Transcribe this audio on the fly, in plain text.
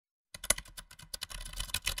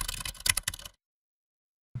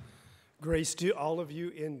Grace to all of you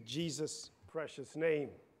in Jesus' precious name.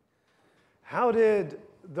 How did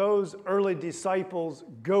those early disciples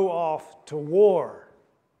go off to war?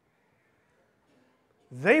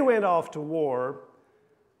 They went off to war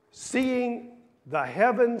seeing the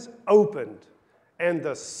heavens opened and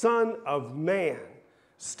the Son of Man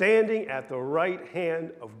standing at the right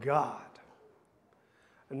hand of God.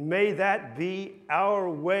 And may that be our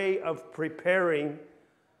way of preparing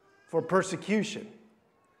for persecution.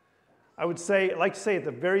 I would say, like to say at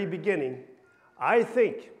the very beginning, I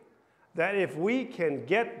think that if we can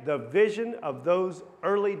get the vision of those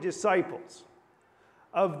early disciples,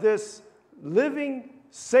 of this living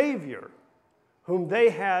Savior whom they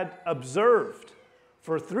had observed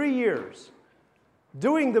for 3 years,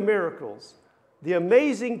 doing the miracles, the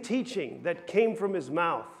amazing teaching that came from his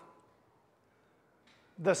mouth,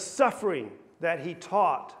 the suffering that he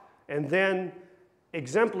taught and then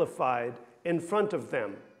exemplified in front of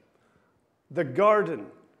them, the garden,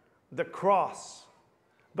 the cross.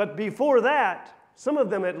 But before that, some of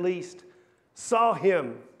them at least saw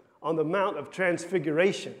him on the Mount of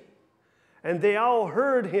Transfiguration. And they all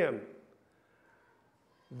heard him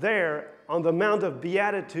there on the Mount of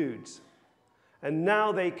Beatitudes. And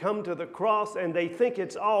now they come to the cross and they think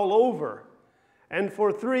it's all over. And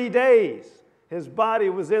for 3 days, his body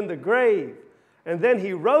was in the grave. And then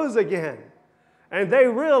he rose again. And they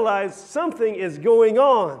realized something is going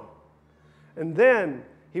on. And then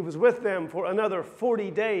he was with them for another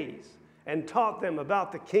 40 days and taught them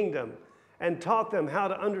about the kingdom and taught them how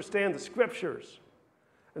to understand the scriptures.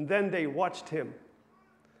 And then they watched him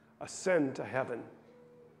ascend to heaven.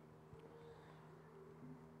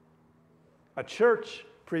 A church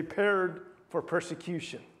prepared for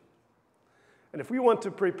persecution. And if we want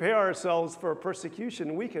to prepare ourselves for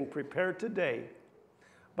persecution, we can prepare today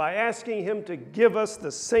by asking him to give us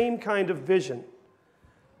the same kind of vision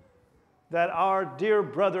that our dear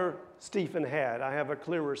brother Stephen had. I have a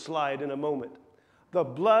clearer slide in a moment. The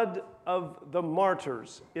blood of the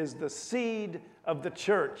martyrs is the seed of the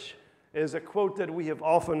church, is a quote that we have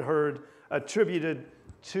often heard attributed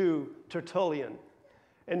to Tertullian.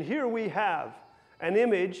 And here we have an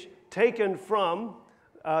image taken from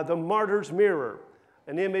the Martyr's Mirror,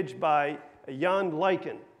 an image by Jan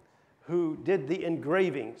Lyken, who did the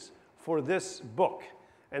engravings for this book.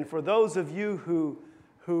 And for those of you who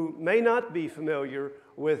may not be familiar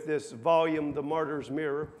with this volume, The Martyr's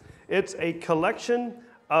Mirror, it's a collection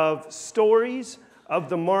of stories of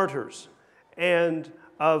the martyrs and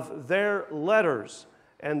of their letters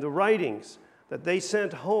and the writings that they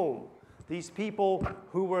sent home. These people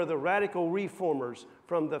who were the radical reformers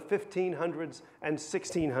from the 1500s and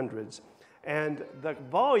 1600s. And the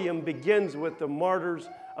volume begins with the martyrs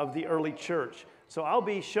of the early church. So I'll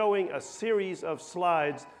be showing a series of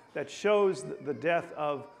slides that shows the death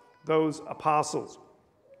of those apostles.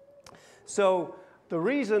 So the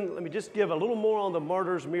reason, let me just give a little more on the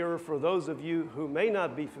Martyr's Mirror for those of you who may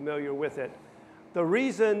not be familiar with it. The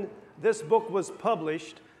reason this book was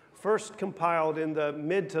published, first compiled in the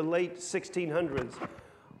mid to late 1600s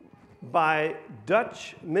by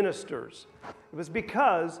Dutch ministers, it was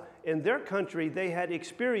because in their country they had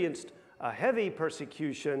experienced a heavy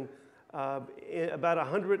persecution about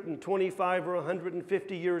 125 or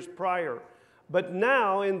 150 years prior. But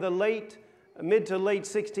now in the mid to late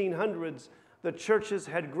 1600s, the churches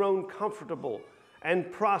had grown comfortable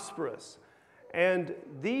and prosperous. And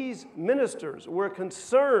these ministers were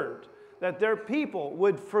concerned that their people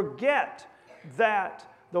would forget that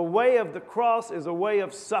the way of the cross is a way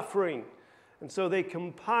of suffering. And so they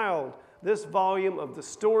compiled this volume of the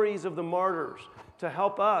stories of the martyrs to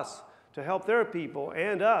help us, to help their people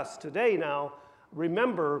and us today now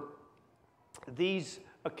remember these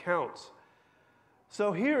accounts.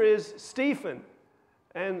 So here is Stephen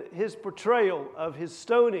and his portrayal of his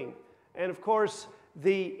stoning. And of course,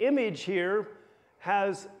 the image here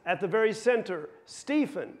has at the very center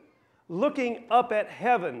Stephen looking up at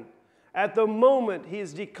heaven at the moment he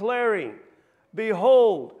is declaring,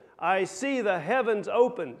 "Behold, I see the heavens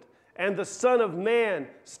opened and the Son of Man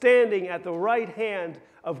standing at the right hand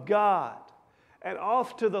of God." And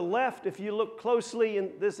off to the left, if you look closely,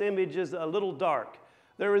 in this image is a little dark.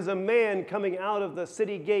 There is a man coming out of the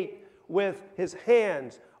city gate with his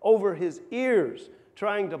hands over his ears,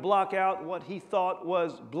 trying to block out what he thought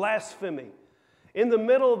was blasphemy. In the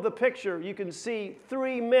middle of the picture, you can see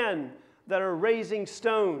 3 men that are raising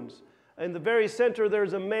stones. In the very center,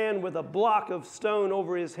 there's a man with a block of stone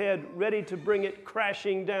over his head, ready to bring it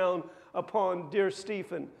crashing down upon dear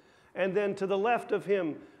Stephen. And then to the left of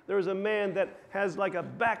him, there's a man that has like a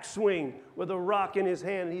backswing with a rock in his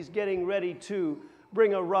hand. He's getting ready to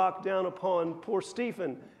bring a rock down upon poor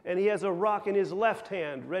Stephen, and he has a rock in his left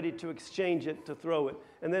hand, ready to exchange it, to throw it.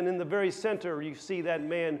 And then in the very center, you see that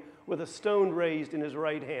man with a stone raised in his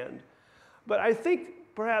right hand. But I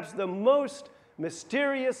think perhaps the most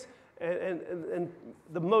mysterious and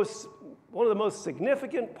one of the most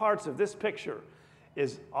significant parts of this picture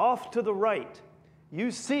is off to the right. You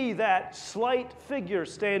see that slight figure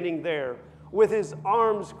standing there with his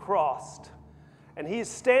arms crossed. And he's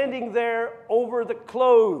standing there over the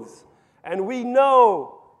clothes. And we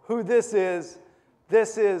know who this is.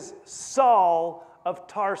 This is Saul of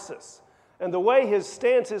Tarsus. And the way his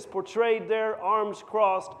stance is portrayed there, arms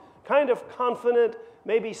crossed, kind of confident,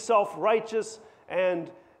 maybe self-righteous and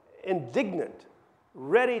indignant,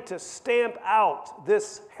 ready to stamp out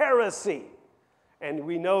this heresy. And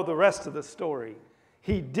we know the rest of the story.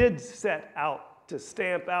 He did set out to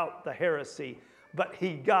stamp out the heresy, but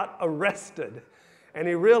he got arrested. And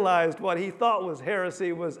he realized what he thought was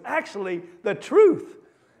heresy was actually the truth.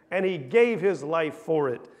 And he gave his life for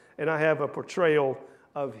it. And I have a portrayal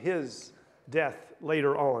of his death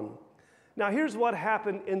later on. Now here's what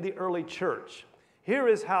happened in the early church. Here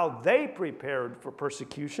is how they prepared for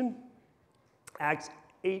persecution. Acts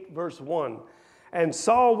 8 verse 1. And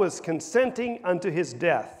Saul was consenting unto his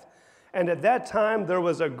death. And at that time there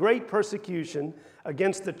was a great persecution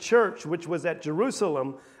against the church which was at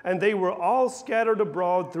Jerusalem, and they were all scattered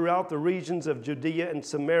abroad throughout the regions of Judea and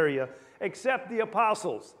Samaria, except the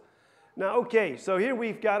apostles. Now, okay, so here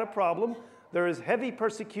we've got a problem. There is heavy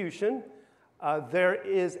persecution. There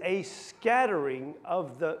is a scattering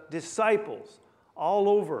of the disciples all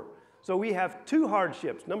over. So we have two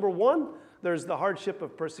hardships. Number one, there's the hardship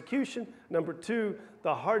of persecution. Number two,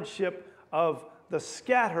 the hardship of the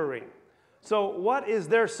scattering. So what is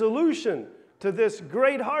their solution to this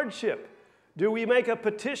great hardship? Do we make a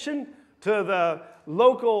petition to the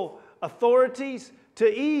local authorities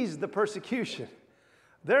to ease the persecution?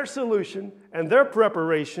 Their solution and their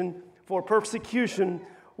preparation for persecution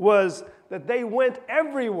was that they went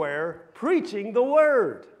everywhere preaching the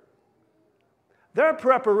word. Their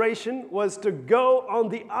preparation was to go on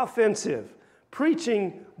the offensive,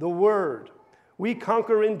 preaching the word. We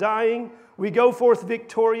conquer in dying. We go forth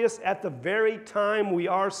victorious at the very time we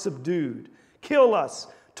are subdued. Kill us,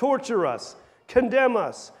 torture us, condemn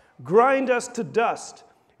us, grind us to dust.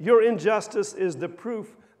 Your injustice is the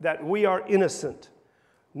proof that we are innocent.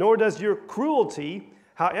 Nor does your cruelty,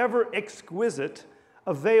 however exquisite,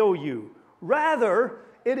 avail you. Rather,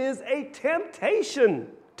 it is a temptation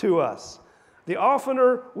to us. The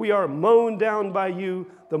oftener we are mown down by you,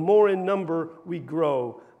 the more in number we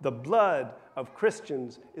grow. The blood of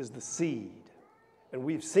Christians is the seed. And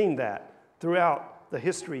we've seen that throughout the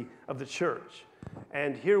history of the church.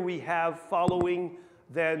 And here we have, following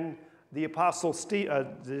then the apostle,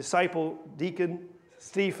 the disciple deacon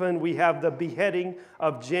Stephen, we have the beheading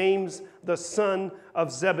of James, the son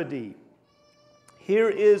of Zebedee. Here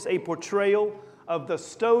is a portrayal of the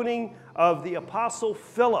stoning of the apostle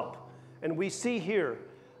Philip. And we see here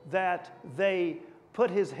that they put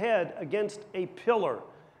his head against a pillar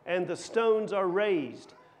and the stones are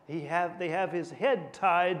raised. They have his head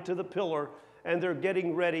tied to the pillar and they're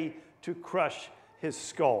getting ready to crush his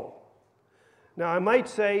skull. Now, I might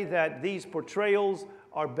say that these portrayals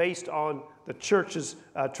are based on the church's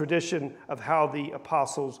tradition of how the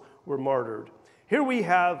apostles were martyred. Here we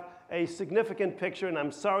have a significant picture, and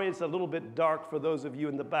I'm sorry it's a little bit dark for those of you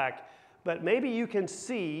in the back, but maybe you can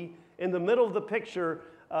see in the middle of the picture,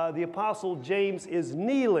 the apostle James is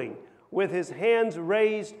kneeling with his hands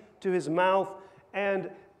raised to his mouth, and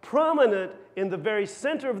prominent in the very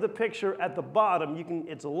center of the picture at the bottom,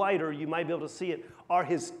 it's lighter, you might be able to see it, are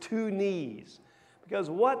his two knees. Because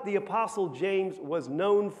what the apostle James was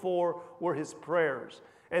known for were his prayers.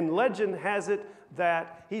 And legend has it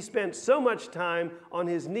that he spent so much time on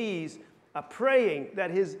his knees praying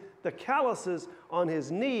that the calluses on his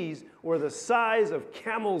knees were the size of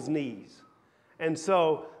camel's knees. And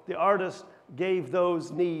so the artist gave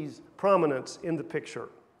those knees prominence in the picture.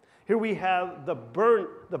 Here we have the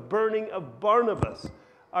burning of Barnabas.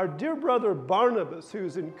 Our dear brother Barnabas,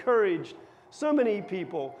 who's encouraged so many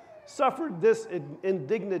people, suffered this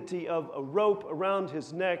indignity of a rope around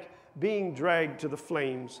his neck being dragged to the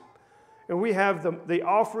flames. And we have the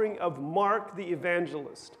offering of Mark the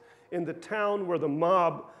evangelist. In the town where the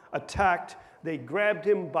mob attacked, they grabbed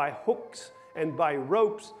him by hooks and by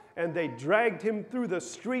ropes, and they dragged him through the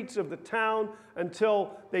streets of the town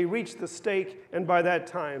until they reached the stake, and by that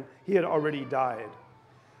time, he had already died.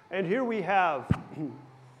 And here we have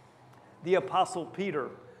the Apostle Peter,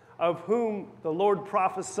 of whom the Lord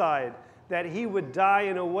prophesied that he would die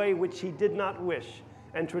in a way which he did not wish.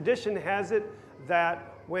 And tradition has it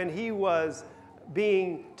that when he was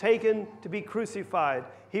being taken to be crucified,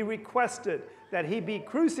 he requested that he be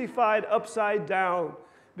crucified upside down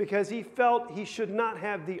because he felt he should not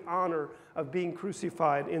have the honor of being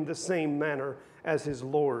crucified in the same manner as his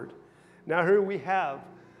Lord. Now here we have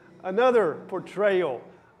another portrayal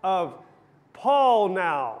of Paul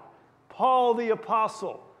now. Paul the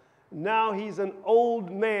apostle. Now he's an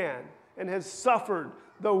old man and has suffered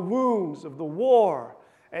the wounds of the war.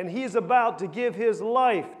 And he's about to give his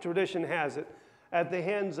life, tradition has it, at the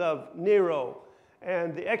hands of Nero.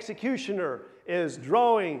 And the executioner is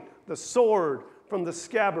drawing the sword from the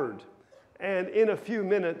scabbard. And in a few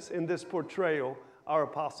minutes in this portrayal, our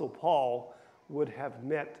apostle Paul would have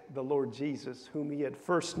met the Lord Jesus, whom he had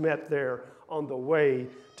first met there on the way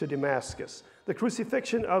to Damascus. The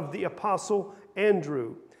crucifixion of the apostle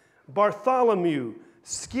Andrew. Bartholemew,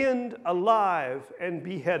 skinned alive and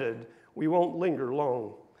beheaded. We won't linger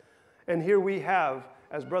long. And here we have,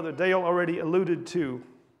 as Brother Dale already alluded to,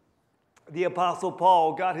 the Apostle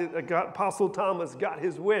Apostle Thomas got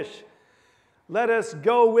his wish. Let us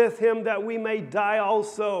go with him that we may die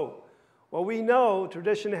also. Well, we know,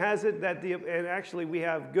 tradition has it, that and actually we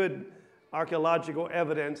have good archaeological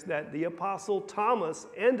evidence that the Apostle Thomas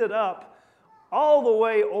ended up all the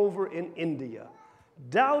way over in India.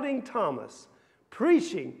 Doubting Thomas,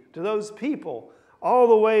 preaching to those people all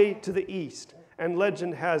the way to the east. And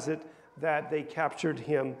legend has it that they captured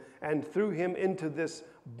him and threw him into this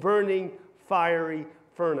burning, fiery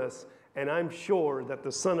furnace. And I'm sure that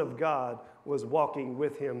the Son of God was walking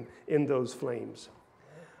with him in those flames.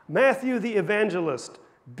 Matthew the evangelist,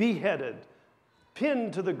 beheaded,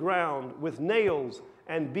 pinned to the ground with nails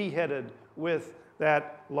and beheaded with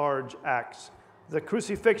that large axe. The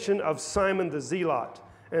crucifixion of Simon the zealot,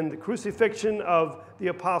 and the crucifixion of the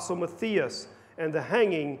apostle Matthias, and the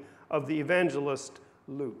hanging of the evangelist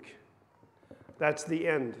Luke. That's the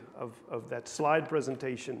end of that slide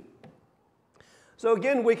presentation. So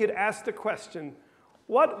again, we could ask the question,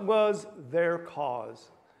 what was their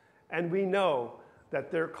cause? And we know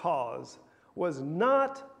that their cause was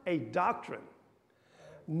not a doctrine,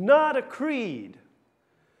 not a creed.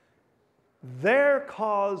 Their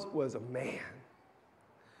cause was a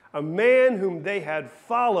man whom they had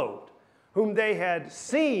followed, whom they had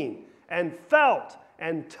seen and felt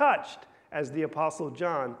and touched, as the Apostle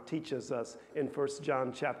John teaches us in 1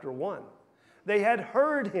 John chapter 1. They had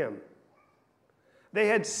heard him. They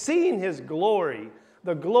had seen his glory,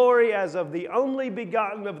 the glory as of the only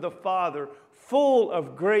begotten of the Father, full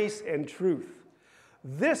of grace and truth.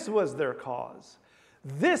 This was their cause.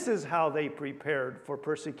 This is how they prepared for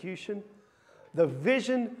persecution. The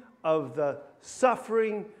vision of the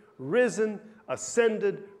suffering, risen,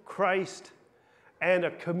 ascended Christ, and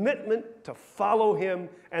a commitment to follow him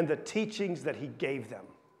and the teachings that he gave them.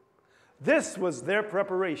 This was their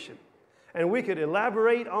preparation. And we could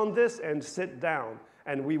elaborate on this and sit down,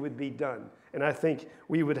 and we would be done. And I think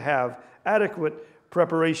we would have adequate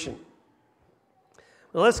preparation.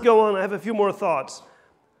 Now let's go on. I have a few more thoughts.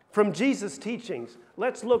 From Jesus' teachings,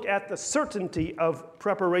 let's look at the certainty of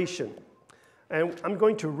preparation. And I'm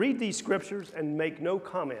going to read these scriptures and make no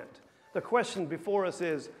comment. The question before us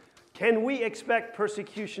is, can we expect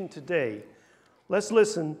persecution today? Let's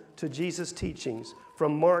listen to Jesus' teachings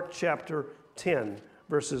from Mark chapter 10,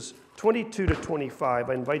 verses 22 to 25.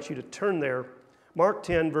 I invite you to turn there. Mark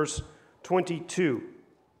 10, verse 22.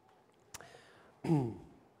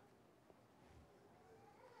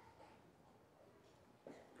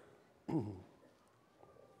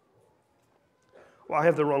 Well, I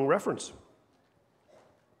have the wrong reference.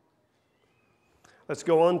 Let's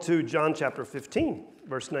go on to John chapter 15,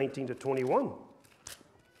 verse 19 to 21.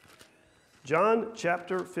 John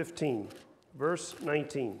chapter 15, verse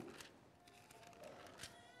 19.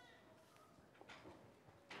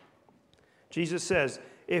 Jesus says,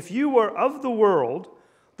 "If you were of the world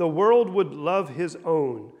would love his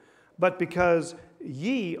own. But because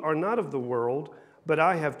ye are not of the world, but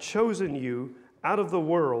I have chosen you out of the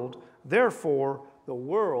world, therefore the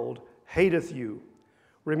world hateth you.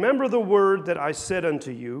 Remember the word that I said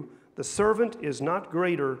unto you, the servant is not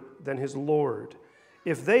greater than his Lord.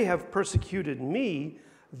 If they have persecuted me,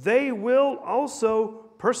 they will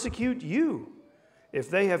also persecute you. If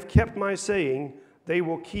they have kept my saying, they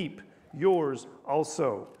will keep yours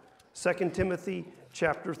also." 2 Timothy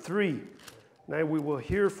chapter 3. Now we will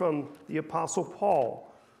hear from the Apostle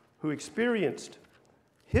Paul, who experienced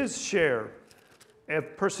his share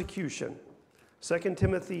of persecution. 2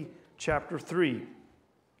 Timothy chapter 3.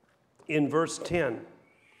 In verse 10,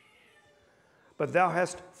 "But thou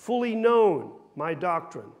hast fully known my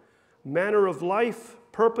doctrine, manner of life,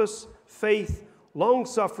 purpose, faith,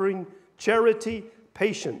 long-suffering, charity,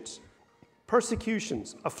 patience,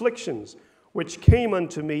 persecutions, afflictions, which came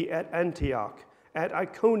unto me at Antioch, at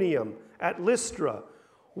Iconium, at Lystra.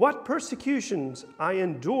 What persecutions I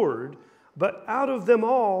endured, but out of them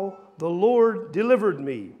all the Lord delivered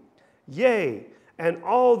me. Yea, and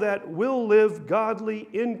all that will live godly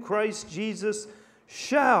in Christ Jesus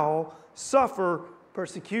shall suffer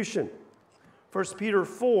persecution. 1 Peter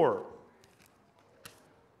 4,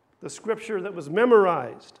 the scripture that was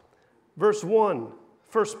memorized. Verse 1,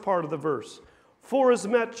 first part of the verse.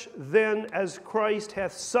 Forasmuch then as Christ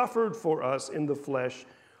hath suffered for us in the flesh,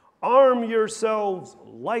 arm yourselves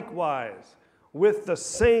likewise with the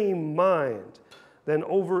same mind. Then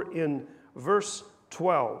over in verse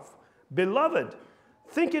 12, Beloved,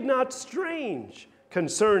 think it not strange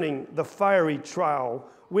concerning the fiery trial,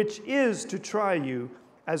 which is to try you,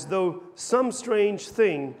 as though some strange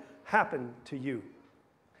thing happened to you.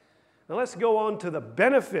 Now let's go on to the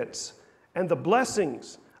benefits and the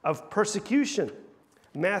blessings of persecution.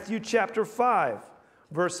 Matthew chapter 5,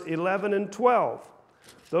 verse 11 and 12.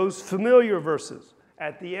 Those familiar verses.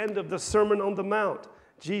 At the end of the Sermon on the Mount,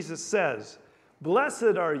 Jesus says,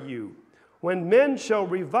 Blessed are you when men shall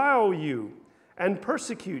revile you and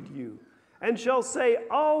persecute you, and shall say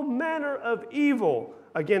all manner of evil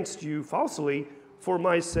against you falsely for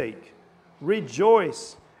my sake.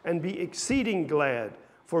 Rejoice and be exceeding glad,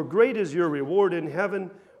 for great is your reward in heaven,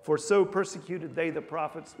 for so persecuted they the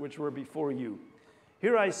prophets which were before you.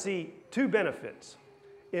 Here I see two benefits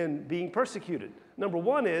in being persecuted. Number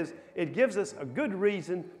one is it gives us a good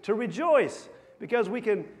reason to rejoice, because we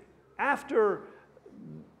can, after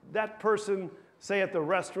that person, say at the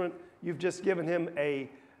restaurant, you've just given him a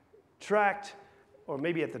tract, or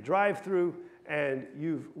maybe at the drive-through, and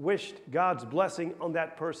you've wished God's blessing on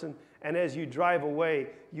that person, and as you drive away,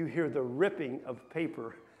 you hear the ripping of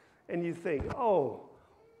paper, and you think, oh,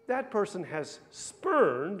 that person has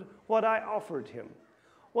spurned what I offered him.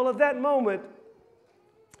 Well, at that moment,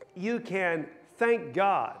 you can thank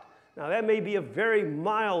God. Now, that may be a very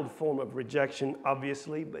mild form of rejection,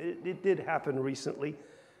 obviously, but it did happen recently.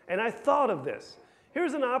 And I thought of this.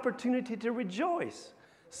 Here's an opportunity to rejoice.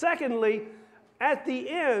 Secondly, at the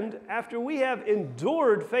end, after we have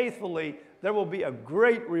endured faithfully, there will be a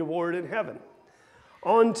great reward in heaven.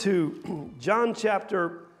 On to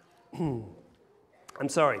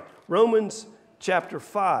Romans chapter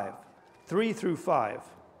 5, 3 through 5.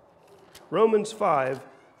 Romans 5,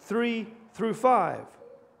 3 through 5.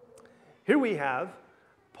 Here we have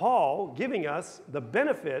Paul giving us the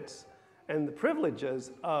benefits and the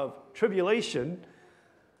privileges of tribulation.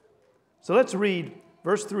 So let's read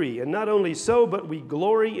verse 3. And not only so, but we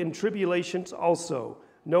glory in tribulations also,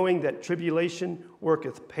 knowing that tribulation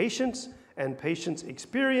worketh patience, and patience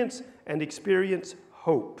experience, and experience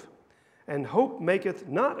hope. And hope maketh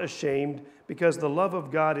not ashamed, because the love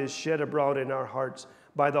of God is shed abroad in our hearts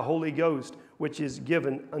by the Holy Ghost, which is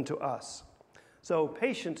given unto us. So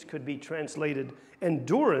patience could be translated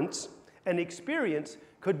endurance, and experience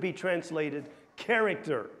could be translated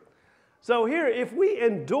character. So here, if we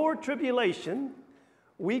endure tribulation,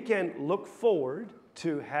 we can look forward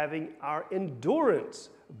to having our endurance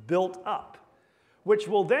built up, which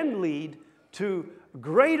will then lead to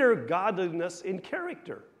greater godliness in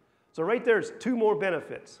character. So right there's two more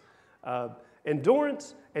benefits,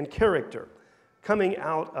 endurance and character coming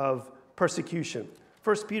out of persecution.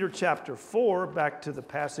 1 Peter chapter 4, back to the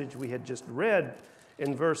passage we had just read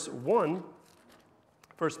in verse 1.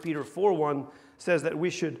 1 Peter 4:1 says that we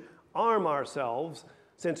should arm ourselves.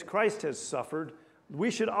 Since Christ has suffered, we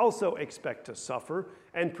should also expect to suffer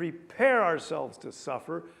and prepare ourselves to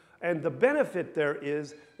suffer. And the benefit there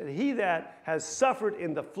is that he that has suffered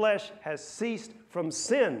in the flesh has ceased from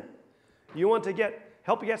sin. You want to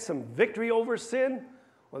help you get some victory over sin?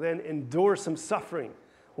 Well, then endure some suffering.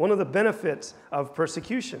 One of the benefits of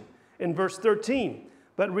persecution. In verse 13,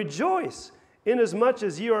 but rejoice, inasmuch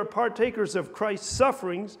as ye are partakers of Christ's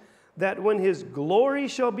sufferings, that when his glory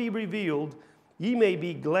shall be revealed, ye may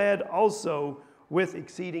be glad also with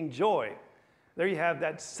exceeding joy. There you have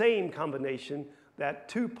that same combination, that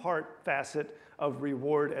two-part facet of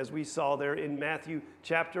reward as we saw there in Matthew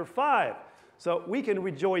chapter 5. So we can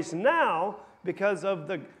rejoice now because of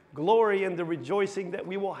the glory and the rejoicing that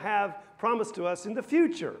we will have promised to us in the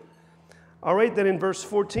future. All right, then in verse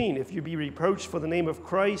 14, if you be reproached for the name of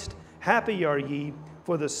Christ, happy are ye,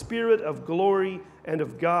 for the Spirit of glory and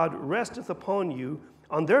of God resteth upon you.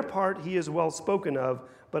 On their part he is well spoken of,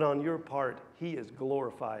 but on your part he is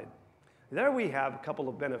glorified. There we have a couple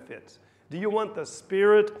of benefits. Do you want the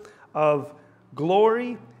Spirit of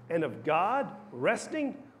glory and of God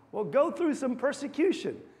resting? Well, go through some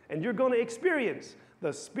persecution, and you're going to experience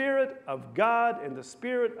the Spirit of God and the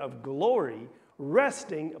Spirit of glory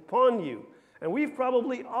resting upon you. And we've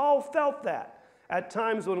probably all felt that at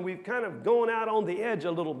times when we've kind of gone out on the edge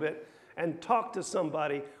a little bit and talked to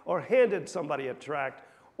somebody or handed somebody a tract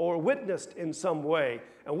or witnessed in some way.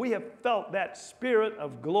 And we have felt that Spirit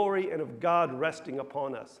of glory and of God resting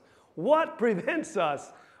upon us. What prevents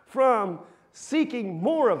us from seeking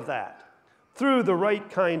more of that through the right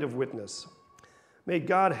kind of witness? May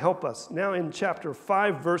God help us. Now in chapter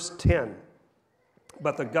 5, verse 10,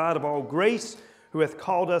 but the God of all grace, who hath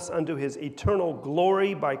called us unto his eternal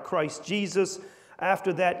glory by Christ Jesus,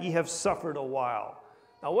 after that ye have suffered a while.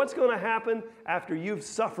 Now what's going to happen after you've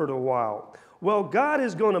suffered a while? Well, God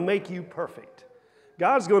is going to make you perfect.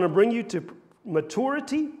 God's going to bring you to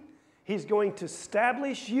maturity. He's going to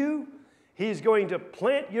establish you. He's going to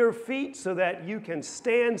plant your feet so that you can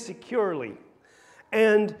stand securely.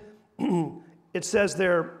 And it says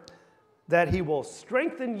there that he will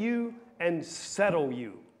strengthen you and settle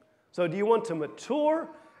you. So do you want to mature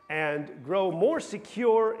and grow more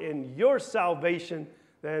secure in your salvation?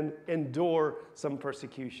 Then endure some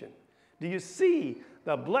persecution. Do you see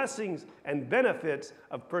the blessings and benefits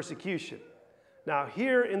of persecution? Now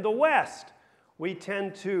here in the West, we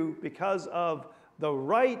tend to, because of the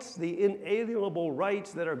rights, the inalienable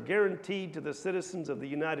rights that are guaranteed to the citizens of the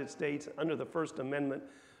United States under the First Amendment,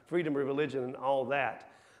 freedom of religion and all that,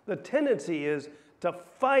 the tendency is to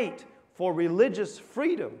fight for religious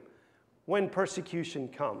freedom when persecution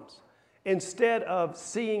comes, instead of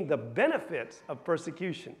seeing the benefits of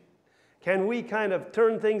persecution. Can we kind of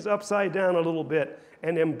turn things upside down a little bit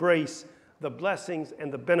and embrace the blessings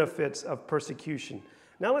and the benefits of persecution?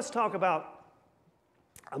 Now let's talk about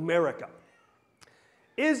America.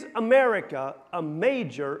 Is America a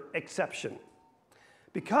major exception?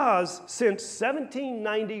 Because since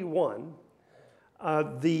 1791,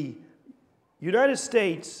 the United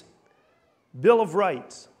States Bill of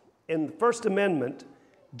Rights in the First Amendment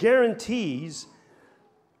guarantees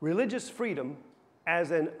religious freedom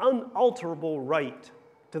as an unalterable right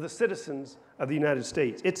to the citizens of the United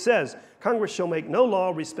States. It says, Congress shall make no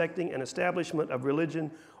law respecting an establishment of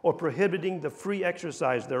religion or prohibiting the free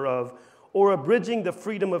exercise thereof, or abridging the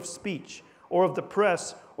freedom of speech, or of the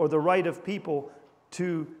press, or the right of people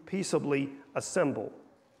to peaceably assemble.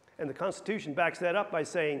 And the Constitution backs that up by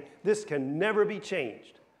saying this can never be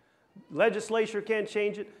changed. Legislature can't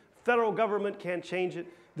change it. Federal government can't change it.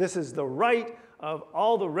 This is the right of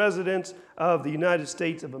all the residents of the United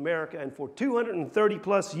States of America. And for 230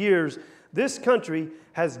 plus years, this country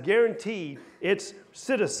has guaranteed its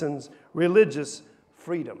citizens religious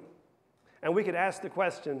freedom. And we could ask the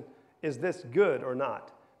question, is this good or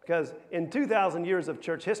not? Because in 2,000 years of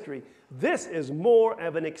church history, this is more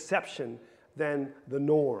of an exception than the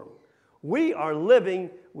norm. We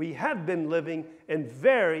have been living in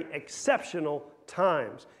very exceptional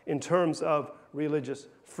times in terms of religious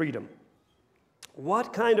freedom.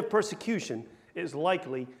 What kind of persecution is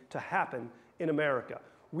likely to happen in America?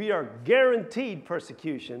 We are guaranteed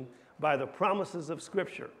persecution by the promises of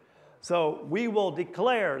Scripture. So we will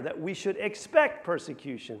declare that we should expect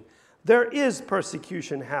persecution. There is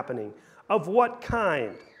persecution happening. Of what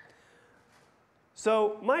kind?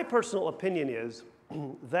 So my personal opinion is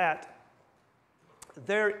that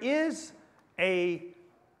there is a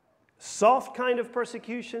soft kind of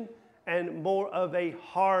persecution and more of a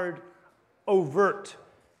hard, overt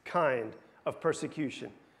kind of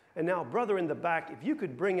persecution. And now, brother in the back, if you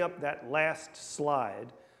could bring up that last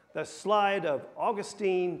slide, the slide of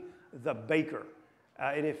Augustine the baker.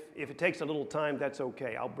 And if it takes a little time, that's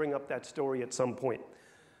okay. I'll bring up that story at some point.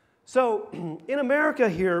 So in America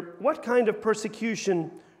here, what kind of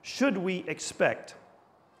persecution should we expect?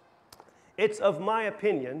 It's of my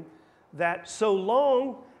opinion that so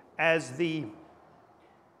long as the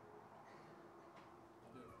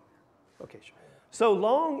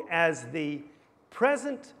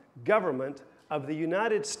present government of the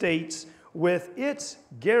United States with its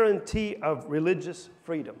guarantee of religious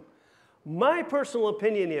freedom, my personal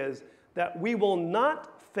opinion is that we will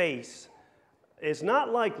not face, it's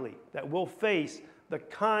not likely that we'll face the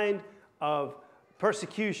kind of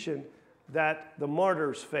persecution that the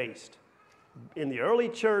martyrs faced in the early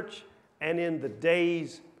church and in the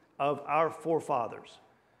days of our forefathers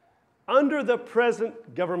under the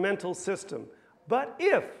present governmental system. But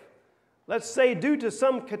if, let's say due to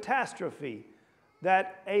some catastrophe,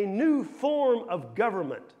 that a new form of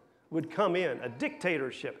government would come in, a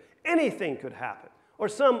dictatorship, anything could happen, or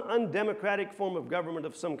some undemocratic form of government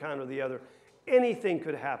of some kind or the other, anything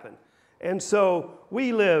could happen. And so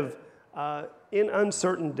we live in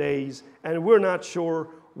uncertain days, and we're not sure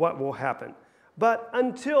what will happen. But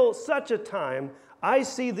until such a time, I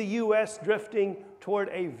see the U.S. drifting toward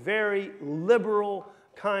a very liberal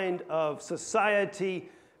kind of society,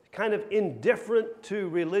 kind of indifferent to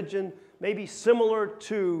religion, maybe similar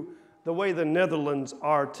to the way the Netherlands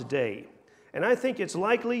are today. And I think it's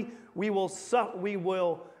likely we will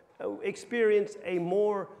experience a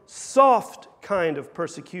more soft kind of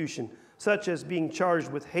persecution, such as being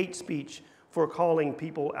charged with hate speech for calling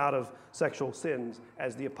people out of sexual sins,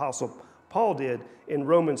 as the Apostle Paul did in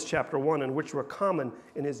Romans chapter 1, and which were common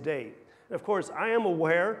in his day. And of course, I am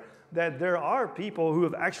aware that there are people who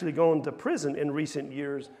have actually gone to prison in recent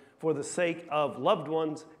years for the sake of loved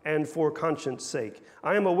ones and for conscience sake.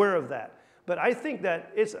 I am aware of that. But I think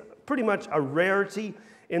that it's pretty much a rarity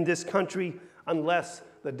in this country unless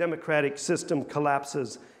the democratic system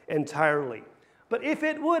collapses entirely. But if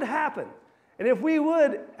it would happen, and if we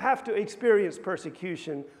would have to experience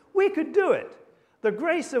persecution, we could do it. The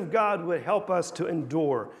grace of God would help us to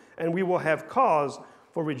endure, and we will have cause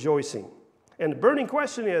for rejoicing. And the burning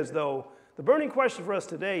question is, though, the burning question for us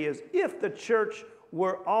today is, if the church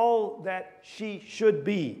were all that she should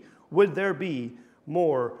be, would there be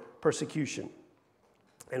more persecution?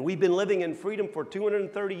 And we've been living in freedom for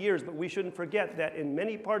 230 years, but we shouldn't forget that in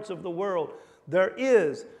many parts of the world, there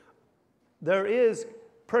is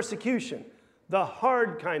persecution, the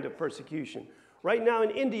hard kind of persecution. Right now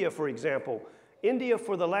in India, for example, India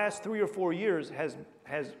for the last 3 or 4 years has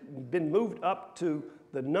been moved up to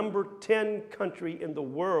the number 10 country in the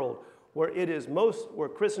world where where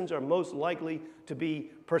Christians are most likely to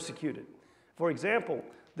be persecuted. For example,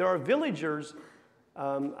 there are villagers.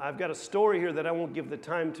 I've got a story here that I won't give the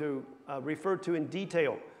time to refer to in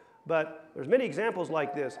detail, but there's many examples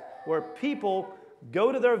like this where people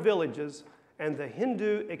go to their villages and the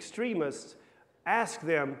Hindu extremists ask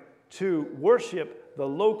them to worship the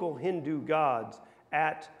local Hindu gods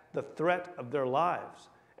at the threat of their lives.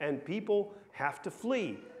 And people have to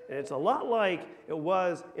flee. And it's a lot like it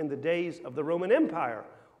was in the days of the Roman Empire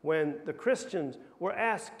when the Christians were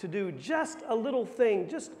asked to do just a little thing,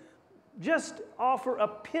 just offer a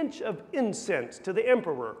pinch of incense to the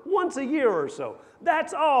emperor once a year or so.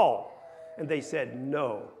 That's all. And they said,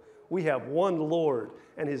 no, we have one Lord,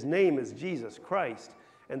 and his name is Jesus Christ.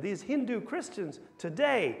 And these Hindu Christians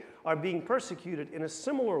today are being persecuted in a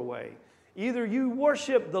similar way. Either you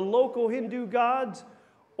worship the local Hindu gods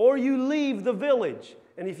or you leave the village.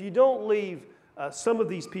 And if you don't leave, some of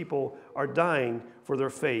these people are dying for their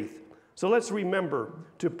faith. So let's remember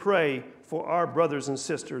to pray for our brothers and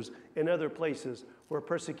sisters in other places where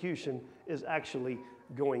persecution is actually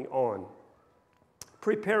going on.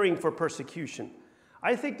 Preparing for persecution.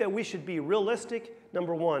 I think that we should be realistic,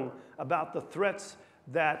 number one, about the threats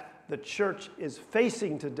that the church is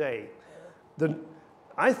facing today.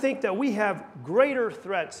 I think that we have greater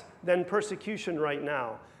threats than persecution right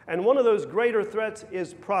now. And one of those greater threats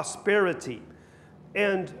is prosperity.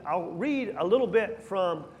 And I'll read a little bit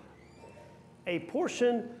from a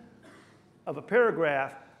portion of a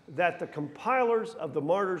paragraph that the compilers of the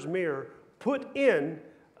Martyr's Mirror put in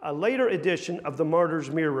a later edition of the Martyr's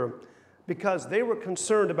Mirror because they were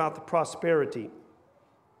concerned about the prosperity.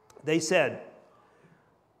 They said,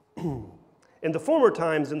 in the former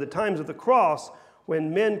times, in the times of the cross,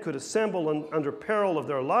 when men could assemble under peril of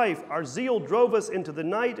their life, our zeal drove us into the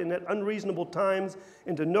night and at unreasonable times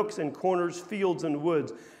into nooks and corners, fields and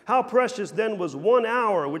woods. How precious then was 1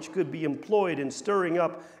 hour which could be employed in stirring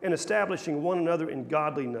up and establishing one another in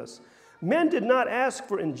godliness. Men did not ask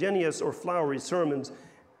for ingenious or flowery sermons,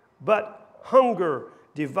 but hunger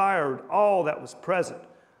devoured all that was present.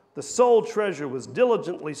 The soul treasure was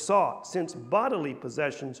diligently sought, since bodily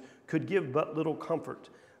possessions could give but little comfort.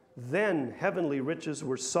 Then heavenly riches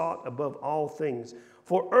were sought above all things,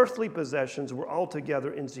 for earthly possessions were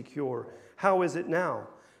altogether insecure. How is it now?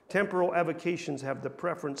 Temporal avocations have the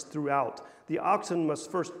preference throughout. The oxen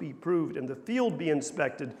must first be proved and the field be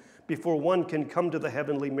inspected before one can come to the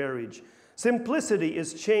heavenly marriage. Simplicity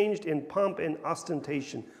is changed in pomp and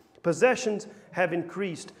ostentation. Possessions have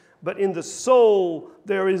increased, but in the soul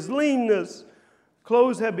there is leanness.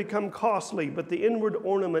 Clothes have become costly, but the inward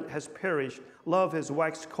ornament has perished. Love has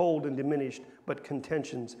waxed cold and diminished, but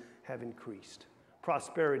contentions have increased.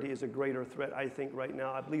 Prosperity is a greater threat, I think, right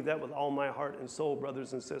now. I believe that with all my heart and soul,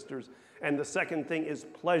 brothers and sisters. And the second thing is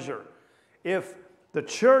pleasure. If the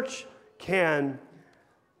church can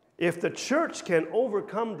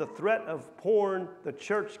overcome the threat of porn, the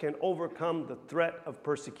church can overcome the threat of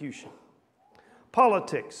persecution.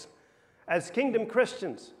 Politics. As kingdom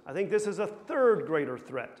Christians, I think this is a third greater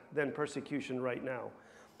threat than persecution right now.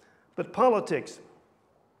 But politics,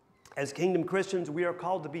 as kingdom Christians, we are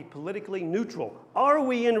called to be politically neutral. Are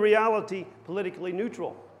we in reality politically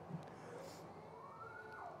neutral?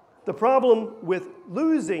 The problem with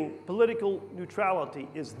losing political neutrality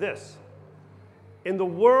is this. In the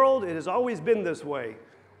world, it has always been this way.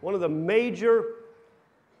 One of the major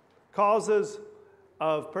causes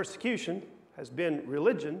of persecution has been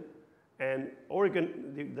religion, and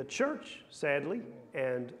the church, sadly,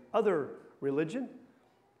 and other religion,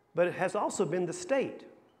 but it has also been the state.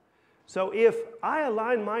 So if I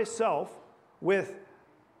align myself with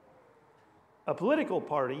a political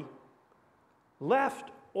party,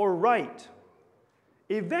 left or right,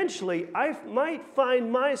 eventually I might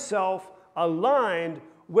find myself aligned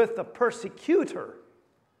with the persecutor.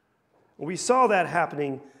 We saw that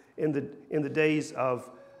happening in the days of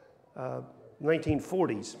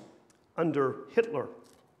 1940s under Hitler.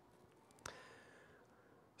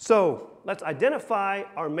 So let's identify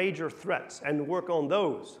our major threats and work on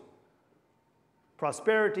those.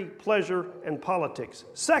 Prosperity, pleasure, and politics.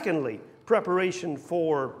 Secondly, preparation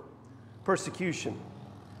for persecution.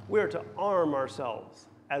 We are to arm ourselves,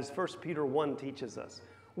 as 1 Peter 1 teaches us.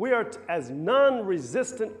 We are, as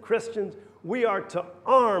non-resistant Christians, we are to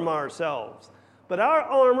arm ourselves. But our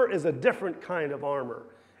armor is a different kind of armor.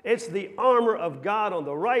 It's the armor of God on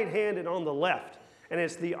the right hand and on the left. And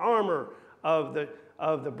it's the armor of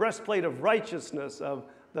the breastplate of righteousness, of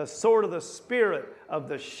the sword of the Spirit, of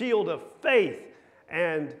the shield of faith,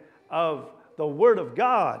 and of the Word of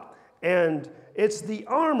God. And it's the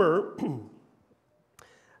armor,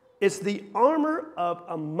 it's the armor of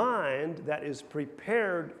a mind that is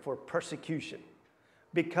prepared for persecution.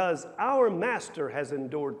 Because our Master has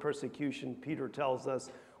endured persecution, Peter tells us,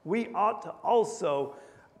 we ought to also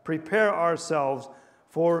prepare ourselves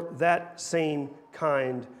for that same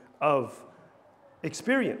kind of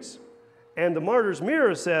experience. And the Martyr's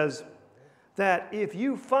Mirror says that if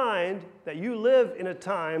you find that you live in a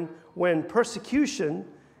time when persecution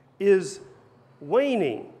is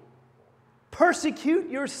waning, persecute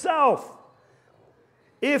yourself.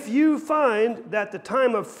 If you find that the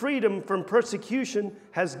time of freedom from persecution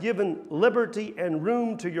has given liberty and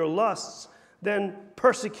room to your lusts, then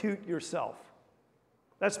persecute yourself.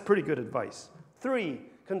 That's pretty good advice. 3,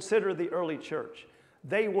 consider the early church.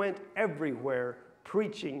 They went everywhere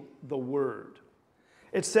preaching the word.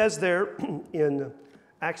 It says there in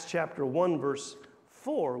Acts chapter 1, verse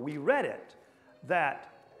 4, we read it,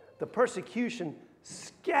 that the persecution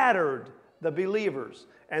scattered the believers,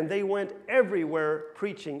 and they went everywhere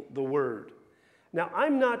preaching the word. Now,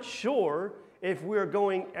 I'm not sure if we're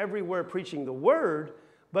going everywhere preaching the word,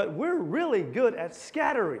 but we're really good at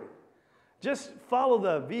scattering. Just follow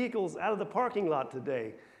the vehicles out of the parking lot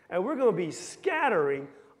today, and we're going to be scattering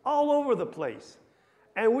all over the place.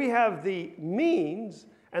 And we have the means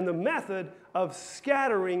and the method of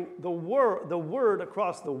scattering the word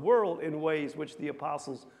across the world in ways which the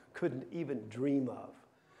apostles couldn't even dream of.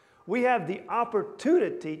 We have the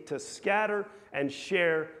opportunity to scatter and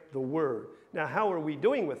share the word. Now, how are we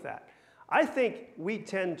doing with that? I think we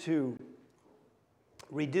tend to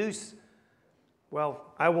reduce,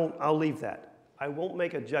 well, I'll leave that. I won't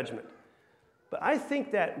make a judgment. But I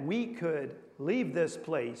think that we could leave this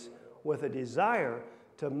place with a desire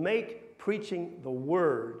to make preaching the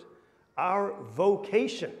word our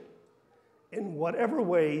vocation in whatever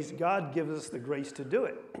ways God gives us the grace to do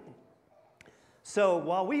it. So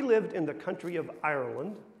while we lived in the country of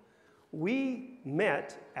Ireland, we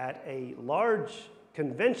met at a large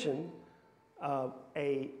convention of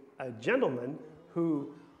a gentleman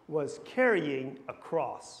who was carrying a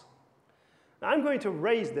cross. Now, I'm going to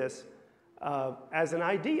raise this as an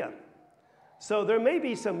idea. So there may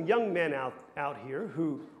be some young men out here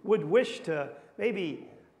who would wish to maybe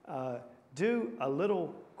do a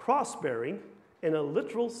little cross-bearing in a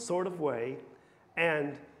literal sort of way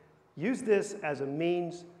and use this as a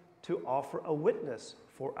means to offer a witness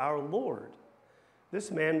for our Lord.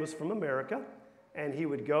 This man was from America, and he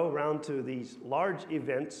would go around to these large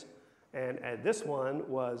events, and this one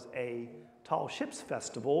was a Tall Ships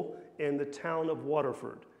Festival in the town of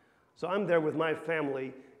Waterford. So I'm there with my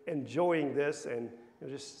family enjoying this and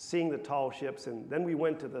just seeing the tall ships, and then we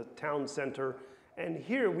went to the town center, and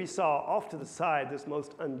here we saw off to the side this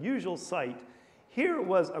most unusual sight. Here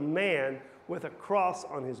was a man with a cross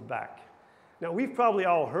on his back. Now, we've probably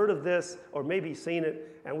all heard of this or maybe seen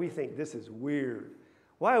it, and we think this is weird.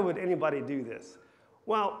 Why would anybody do this?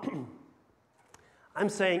 Well, I'm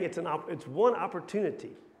saying it's one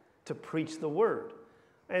opportunity to preach the word.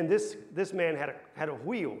 And this man had a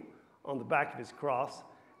wheel on the back of his cross,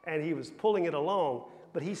 and he was pulling it along.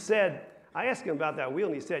 But he said, I asked him about that wheel,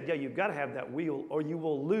 and he said, yeah, you've got to have that wheel, or you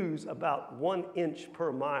will lose about 1 inch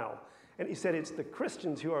per mile. And he said, it's the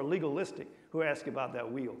Christians who are legalistic who ask about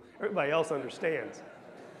that wheel. Everybody else understands.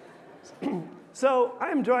 So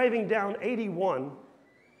I'm driving down 81,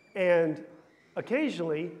 and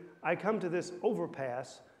occasionally I come to this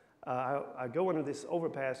overpass. I go under this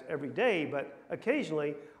overpass every day, but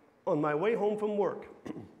occasionally on my way home from work,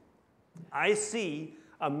 I see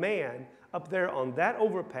a man up there on that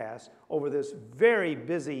overpass over this very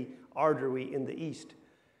busy artery in the east.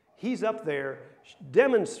 He's up there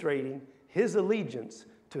demonstrating his allegiance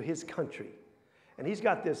to his country. And he's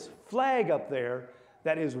got this flag up there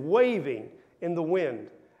that is waving in the wind,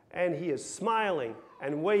 and he is smiling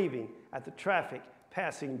and waving at the traffic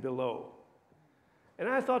passing below. And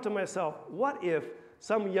I thought to myself, what if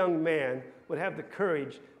some young man would have the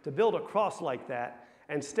courage to build a cross like that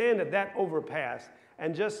and stand at that overpass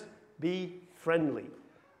and just be friendly?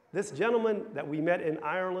 This gentleman that we met in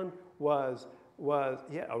Ireland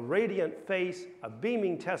he had a radiant face, a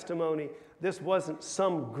beaming testimony. This wasn't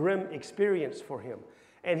some grim experience for him.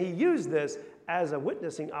 And he used this as a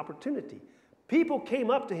witnessing opportunity. People came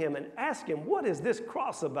up to him and asked him, what is this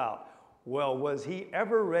cross about? Well, was he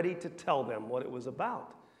ever ready to tell them what it was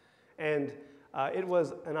about? And it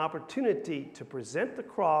was an opportunity to present the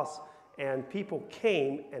cross, and people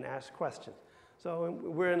came and asked questions. So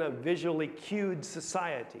we're in a visually cued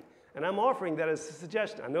society. And I'm offering that as a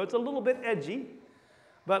suggestion. I know it's a little bit edgy,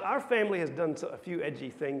 but our family has done a few edgy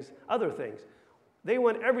things, other things. They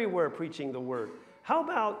went everywhere preaching the word. How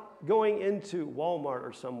about going into Walmart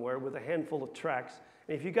or somewhere with a handful of tracts,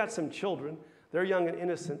 and if you've got some children, they're young and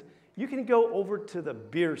innocent, you can go over to the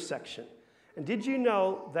beer section. And did you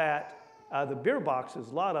know that the beer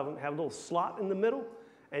boxes, a lot of them, have a little slot in the middle,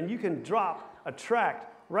 and you can drop a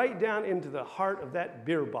tract right down into the heart of that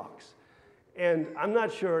beer box. And I'm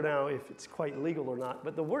not sure now if it's quite legal or not,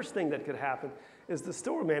 but the worst thing that could happen is the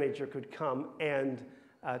store manager could come and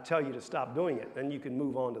tell you to stop doing it. Then you can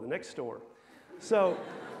move on to the next store. So,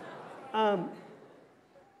 yeah,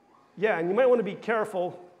 and you might want to be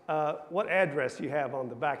careful what address you have on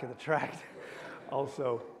the back of the tract.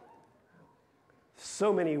 Also,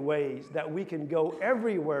 so many ways that we can go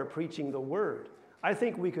everywhere preaching the word. I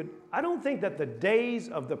don't think that the days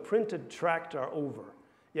of the printed tract are over.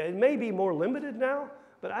 Yeah, it may be more limited now,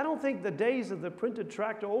 but I don't think the days of the printed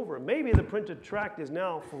tract are over. Maybe the printed tract is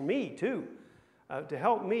now for me, too, to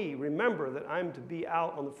help me remember that I'm to be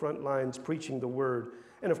out on the front lines preaching the word.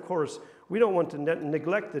 And, of course, we don't want to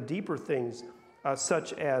neglect the deeper things,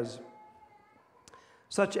 such as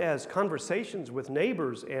conversations with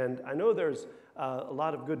neighbors. And I know there's a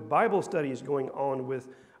lot of good Bible studies going on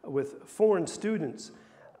with foreign students.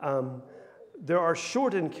 There are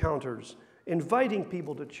short encounters, inviting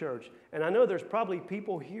people to church. And I know there's probably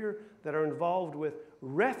people here that are involved with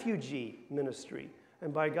refugee ministry.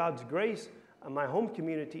 And by God's grace, my home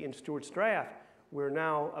community in Stuarts Draft, we're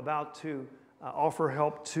now about to offer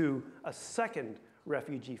help to a second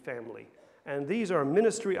refugee family. And these are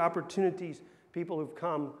ministry opportunities, people who've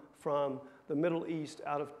come from the Middle East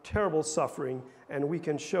out of terrible suffering, and we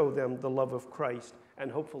can show them the love of Christ.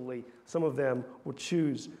 And hopefully some of them will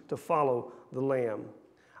choose to follow the Lamb.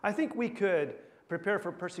 I think we could prepare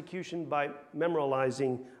for persecution by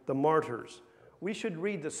memorizing the martyrs. We should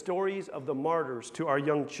read the stories of the martyrs to our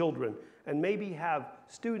young children and maybe have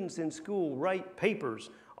students in school write papers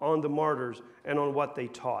on the martyrs and on what they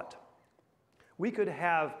taught. We could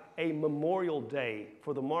have a memorial day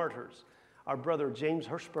for the martyrs. Our brother James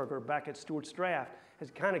Hirschberger back at Stuarts Draft has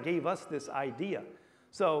kind of gave us this idea.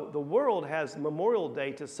 So the world has Memorial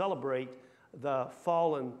Day to celebrate the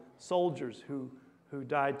fallen soldiers who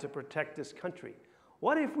died to protect this country.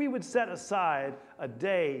 What if we would set aside a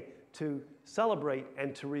day to celebrate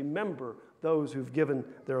and to remember those who've given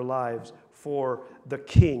their lives for the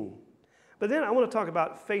King? But then I want to talk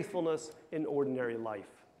about faithfulness in ordinary life.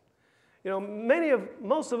 You know,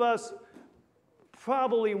 most of us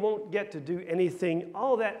probably won't get to do anything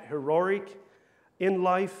all that heroic in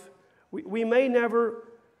life. We may never,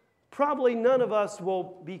 probably none of us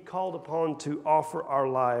will be called upon to offer our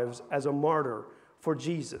lives as a martyr for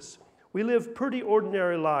Jesus. We live pretty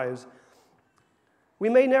ordinary lives. We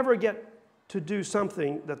may never get to do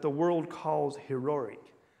something that the world calls heroic,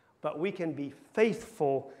 but we can be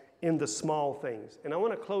faithful in the small things. And I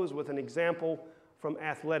want to close with an example from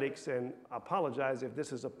athletics, and I apologize if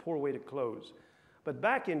this is a poor way to close. But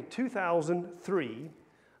back in 2003,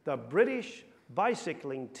 the British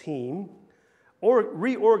bicycling team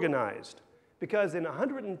reorganized because in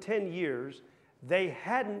 110 years, they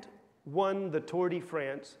hadn't won the Tour de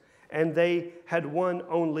France, and they had won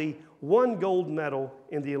only one gold medal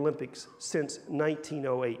in the Olympics since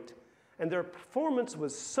 1908. And their performance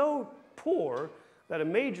was so poor that a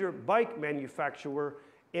major bike manufacturer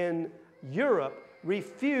in Europe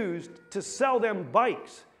refused to sell them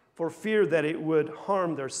bikes for fear that it would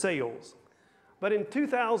harm their sales. But in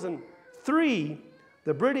 2003,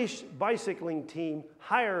 the British bicycling team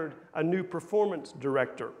hired a new performance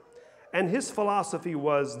director, and his philosophy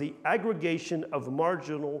was the aggregation of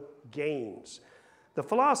marginal gains. The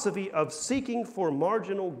philosophy of seeking for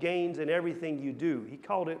marginal gains in everything you do. He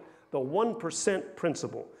called it the 1%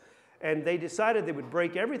 principle. And they decided they would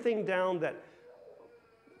break everything down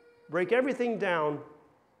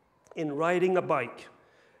in riding a bike,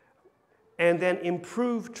 and then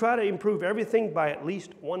try to improve everything by at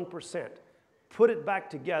least 1%. Put it back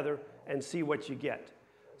together and see what you get.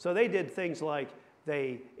 So they did things like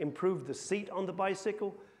they improved the seat on the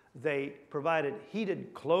bicycle. They provided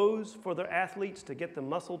heated clothes for their athletes to get the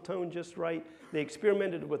muscle tone just right. They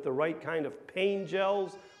experimented with the right kind of pain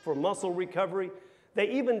gels for muscle recovery. They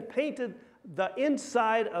even painted the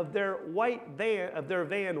inside of their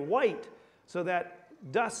van white so that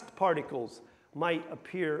dust particles might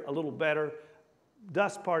appear a little better,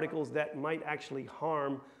 dust particles that might actually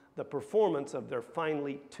harm the performance of their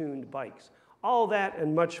finely tuned bikes. All that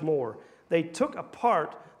and much more. They took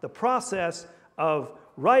apart the process of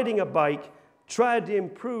riding a bike, tried to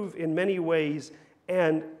improve in many ways,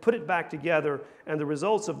 and put it back together, and the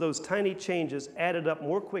results of those tiny changes added up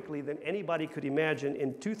more quickly than anybody could imagine.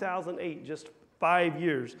 In 2008, just 5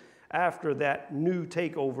 years after that new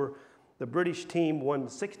takeover, the British team won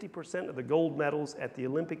 60% of the gold medals at the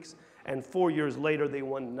Olympics, and 4 years later they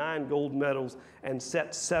won 9 gold medals and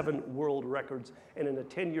set 7 world records, and in a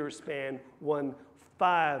 10-year span won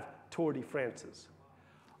 5 Tour de France's.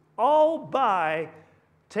 All by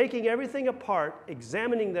taking everything apart,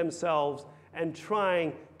 examining themselves, and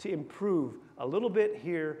trying to improve a little bit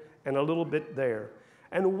here and a little bit there.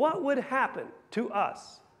 And what would happen to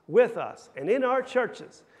us, with us, and in our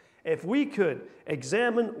churches if we could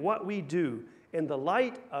examine what we do in the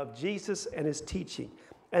light of Jesus and his teaching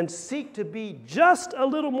and seek to be just a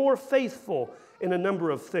little more faithful in a number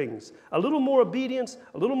of things, a little more obedience,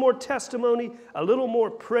 a little more testimony, a little more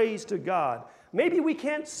praise to God. Maybe we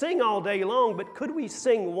can't sing all day long, but could we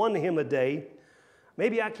sing one hymn a day?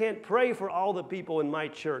 Maybe I can't pray for all the people in my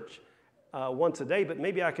church once a day, but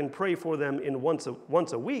maybe I can pray for them in once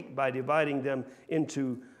a week by dividing them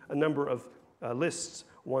into a number of lists,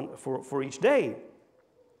 one for each day.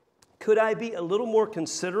 Could I be a little more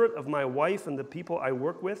considerate of my wife and the people I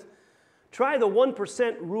work with? Try the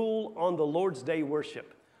 1% rule on the Lord's Day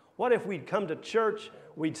worship. What if we'd come to church,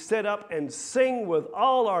 we'd sit up and sing with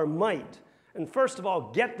all our might, and first of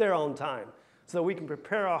all, get there on time so we can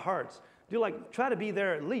prepare our hearts. Try to be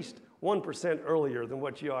there at least 1% earlier than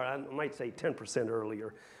what you are. I might say 10%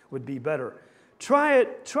 earlier would be better. Try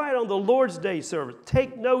it on the Lord's Day service.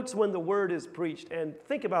 Take notes when the word is preached, and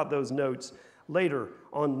think about those notes later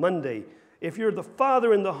on Monday. If you're the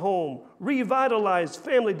father in the home, revitalize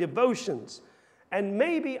family devotions. And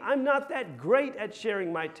maybe I'm not that great at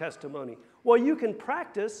sharing my testimony. Well, you can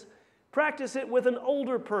practice it with an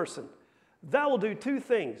older person. That will do 2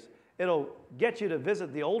 things. It'll get you to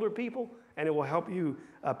visit the older people, and it will help you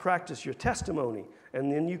practice your testimony.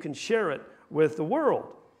 And then you can share it with the world.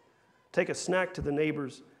 Take a snack to the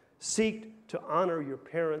neighbors. Seek to honor your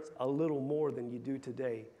parents a little more than you do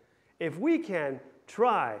today. If we can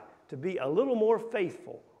try to be a little more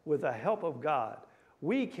faithful with the help of God,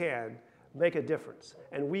 we can make a difference,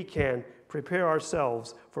 and we can prepare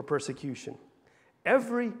ourselves for persecution.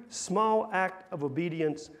 Every small act of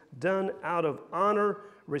obedience done out of honor,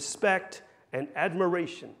 respect, and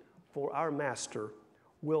admiration for our Master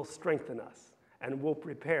will strengthen us and will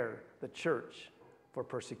prepare the church for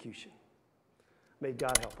persecution. May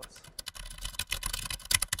God help us.